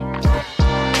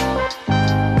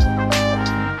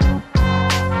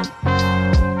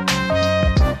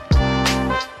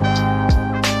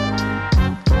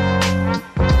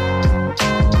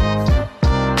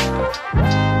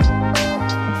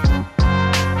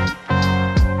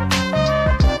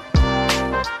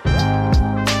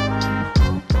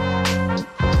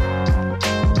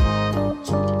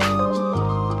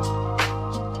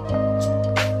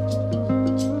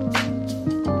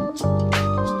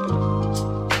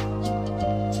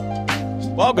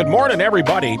Well, good morning,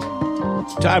 everybody.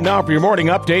 Time now for your morning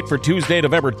update for Tuesday,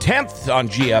 November 10th on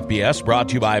GFBS, brought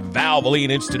to you by Valvoline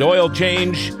Instant Oil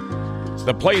Change,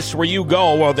 the place where you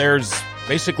go where there's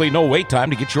basically no wait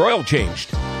time to get your oil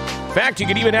changed. In fact, you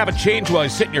can even have it changed while you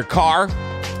sit in your car,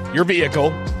 your vehicle.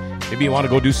 Maybe you want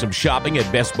to go do some shopping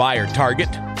at Best Buy or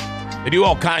Target. They do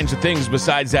all kinds of things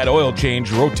besides that oil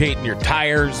change, rotating your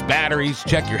tires, batteries,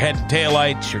 check your head and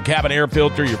taillights, your cabin air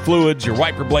filter, your fluids, your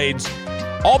wiper blades,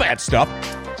 all that stuff.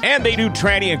 And they do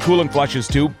tranny and coolant flushes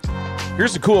too.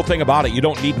 Here's the cool thing about it. You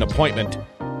don't need an appointment.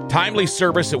 Timely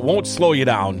service. It won't slow you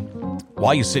down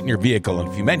while you sit in your vehicle. And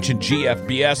if you mention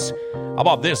GFBS, how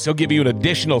about this? They'll give you an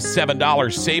additional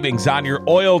 $7 savings on your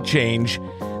oil change.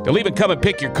 They'll even come and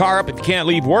pick your car up if you can't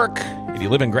leave work. If you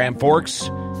live in Grand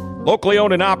Forks. Locally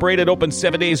owned and operated, open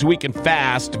 7 days a week and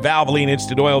fast. Valvoline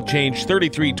Instant Oil Change,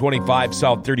 3325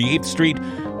 South 38th Street.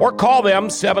 Or call them,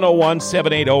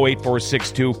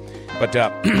 701-780-8462. But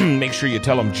make sure you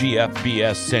tell them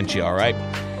GFBS sent you, all right?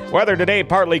 Weather today,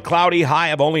 partly cloudy, high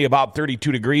of only about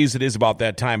 32 degrees. It is about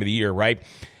that time of the year, right?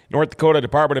 North Dakota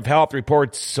Department of Health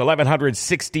reports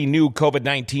 1,160 new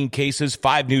COVID-19 cases,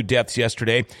 5 new deaths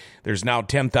yesterday. There's now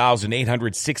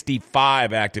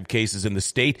 10,865 active cases in the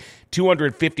state.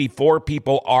 254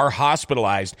 people are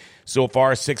hospitalized. So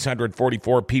far,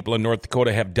 644 people in North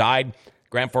Dakota have died.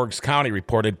 Grand Forks County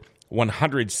reported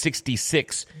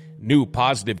 166 new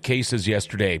positive cases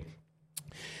yesterday.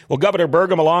 Well, Governor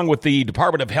Burgum, along with the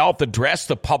Department of Health, addressed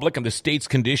the public on the state's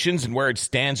conditions and where it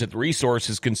stands with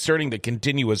resources concerning the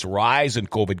continuous rise in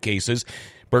COVID cases.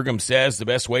 Burgum says the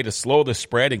best way to slow the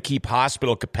spread and keep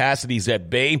hospital capacities at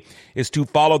bay is to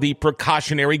follow the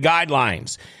precautionary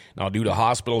guidelines. Now, due to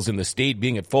hospitals in the state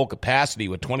being at full capacity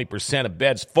with 20% of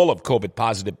beds full of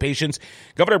COVID-positive patients,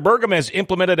 Governor Burgum has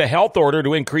implemented a health order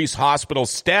to increase hospital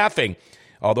staffing.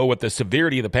 Although with the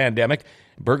severity of the pandemic,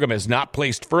 Burgum has not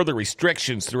placed further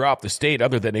restrictions throughout the state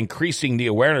other than increasing the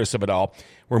awareness of it all.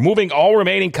 We're moving all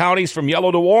remaining counties from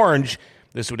yellow to orange.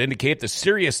 This would indicate the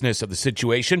seriousness of the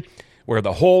situation where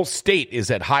the whole state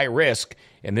is at high risk.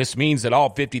 And this means that all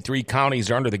 53 counties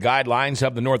are under the guidelines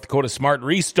of the North Dakota Smart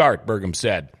Restart, Burgum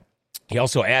said. He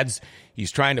also adds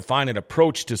he's trying to find an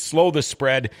approach to slow the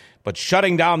spread, but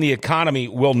shutting down the economy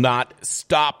will not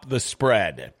stop the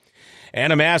spread.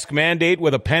 And a mask mandate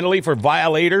with a penalty for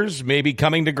violators may be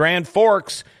coming to Grand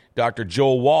Forks. Dr.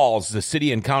 Joel Walls, the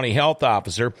city and county health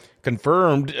officer,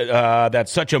 confirmed that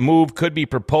such a move could be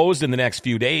proposed in the next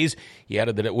few days. He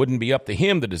added that it wouldn't be up to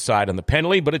him to decide on the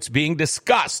penalty, but it's being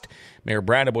discussed. Mayor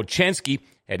Brandon Boczynski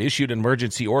had issued an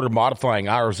emergency order modifying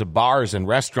hours of bars and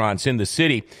restaurants in the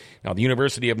city. Now, the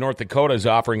University of North Dakota is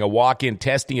offering a walk-in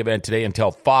testing event today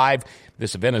until 5.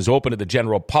 This event is open to the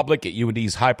general public at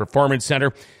UND's High Performance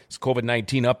Center. This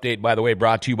COVID-19 update, by the way,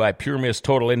 brought to you by Pure Mist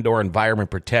Total Indoor Environment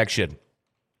Protection.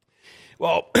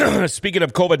 Well, speaking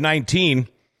of COVID-19,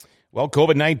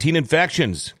 COVID-19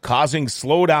 infections causing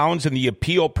slowdowns in the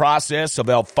appeal process of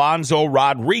Alfonso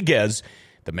Rodriguez,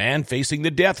 the man facing the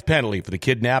death penalty for the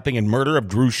kidnapping and murder of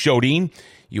Drew Shodine.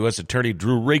 U.S. Attorney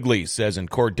Drew Wrigley says in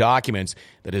court documents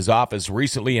that his office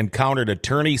recently encountered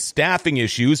attorney staffing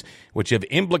issues which have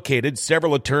implicated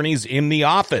several attorneys in the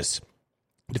office.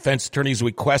 Defense attorneys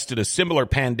requested a similar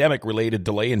pandemic-related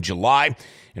delay in July.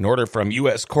 An order from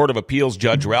U.S. Court of Appeals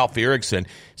Judge Ralph Erickson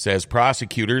says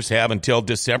prosecutors have until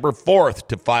December 4th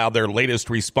to file their latest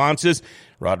responses.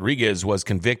 Rodriguez was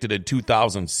convicted in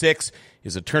 2006.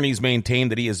 His attorneys maintain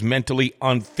that he is mentally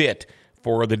unfit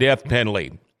for the death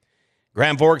penalty.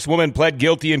 Grand Forks woman pled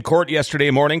guilty in court yesterday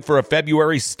morning for a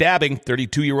February stabbing.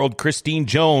 32-year-old Christine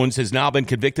Jones has now been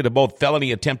convicted of both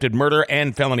felony attempted murder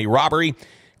and felony robbery.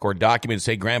 Court documents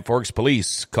say Grand Forks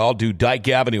police called to Dyke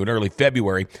Avenue in early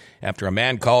February after a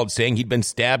man called saying he'd been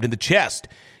stabbed in the chest.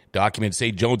 Documents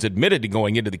say Jones admitted to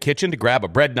going into the kitchen to grab a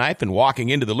bread knife and walking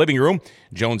into the living room.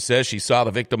 Jones says she saw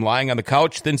the victim lying on the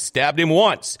couch, then stabbed him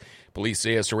once. Police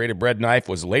say a serrated bread knife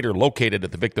was later located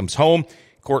at the victim's home.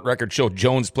 Court records show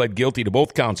Jones pled guilty to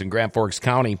both counts in Grand Forks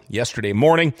County yesterday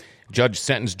morning. Judge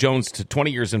sentenced Jones to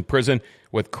 20 years in prison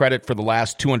with credit for the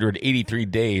last 283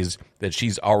 days that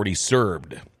she's already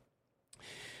served.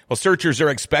 Well, searchers are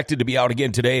expected to be out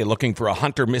again today looking for a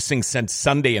hunter missing since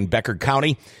Sunday in Becker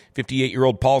County.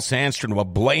 58-year-old Paul Sandstrom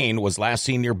of Blaine was last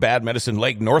seen near Bad Medicine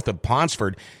Lake north of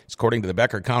Ponsford. According to the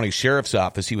Becker County Sheriff's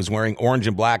Office, he was wearing orange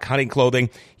and black hunting clothing.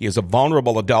 He is a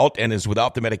vulnerable adult and is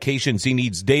without the medications he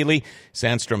needs daily.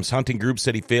 Sandstrom's hunting group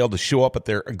said he failed to show up at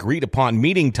their agreed-upon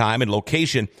meeting time and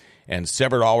location, and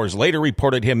several hours later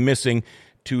reported him missing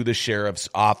to the Sheriff's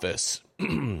Office.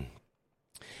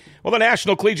 Well, the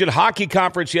National Collegiate Hockey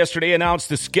Conference yesterday announced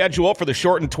the schedule for the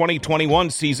shortened 2021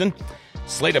 season.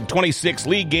 Slate of 26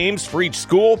 league games for each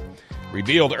school.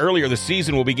 Revealed earlier this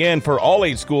season will begin for all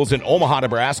 8 schools in Omaha,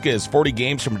 Nebraska, as 40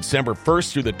 games from December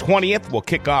 1st through the 20th will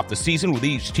kick off the season, with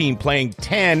each team playing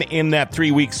 10 in that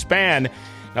 3-week span.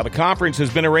 Now, the conference has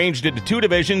been arranged into 2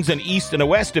 divisions, an East and a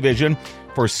West division,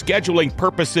 for scheduling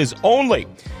purposes only.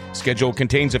 Schedule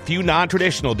contains a few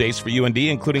non-traditional days for UND,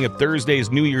 including a Thursday's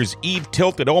New Year's Eve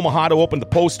tilt at Omaha to open the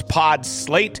post-pod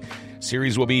slate.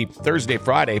 Series will be Thursday,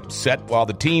 Friday, set while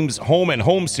the team's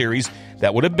home-and-home series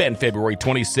that would have been February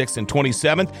 26th and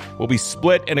 27th will be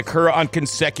split and occur on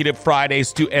consecutive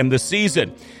Fridays to end the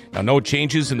season. Now, no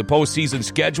changes in the postseason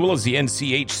schedule, as the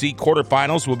NCHC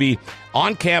quarterfinals will be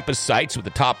on-campus sites with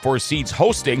the top 4 seeds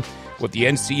hosting, with the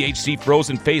NCHC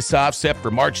Frozen Face-Off set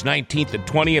for March 19th and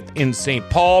 20th in St.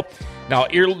 Paul. Now,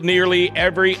 nearly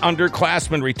every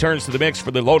underclassman returns to the mix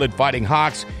for the loaded Fighting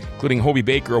Hawks, including Hobie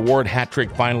Baker Award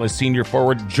hat-trick finalist senior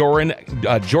forward Jordan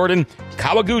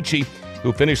Kawaguchi,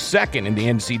 who finished second in the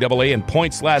NCAA in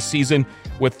points last season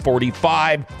with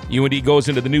 45. UND goes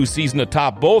into the new season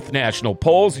atop both national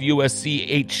polls, the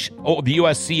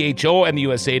USCHO and the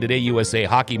USA Today USA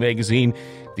Hockey Magazine.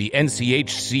 The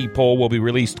NCHC poll will be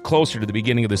released closer to the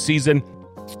beginning of the season.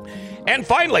 And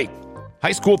finally,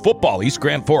 high school football. East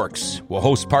Grand Forks will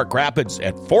host Park Rapids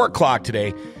at 4 o'clock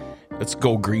today. Let's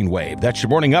go Green Wave. That's your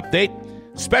morning update.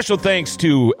 Special thanks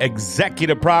to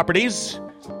Executive Properties.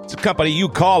 It's a company you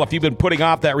call if you've been putting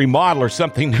off that remodel or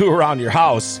something new around your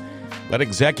house. Let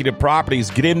Executive Properties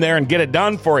get in there and get it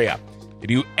done for you. They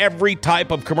do every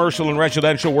type of commercial and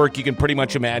residential work you can pretty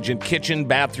much imagine. Kitchen,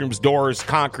 bathrooms, doors,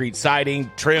 concrete siding,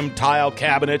 trim, tile,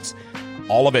 cabinets,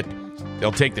 all of it.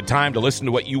 They'll take the time to listen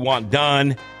to what you want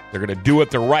done. They're going to do it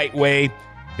the right way.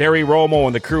 Barry Romo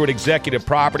and the crew at Executive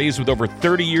Properties with over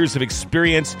 30 years of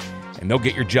experience, and they'll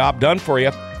get your job done for you.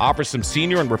 Offer some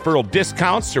senior and referral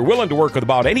discounts. They're willing to work with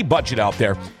about any budget out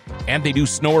there, and they do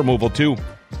snow removal too.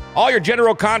 All your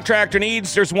general contractor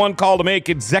needs, there's one call to make.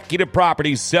 Executive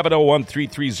Properties,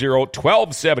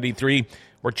 701-330-1273,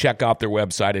 or check out their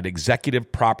website at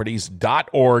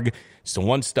executiveproperties.org. It's the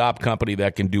one-stop company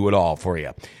that can do it all for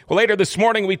you. Well, later this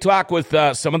morning, we talk with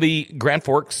some of the Grand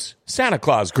Forks Santa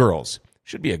Claus girls.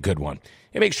 Should be a good one.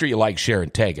 And make sure you like, share,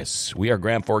 and tag us. We are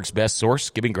Grand Forks' best source,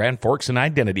 giving Grand Forks an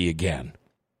identity again.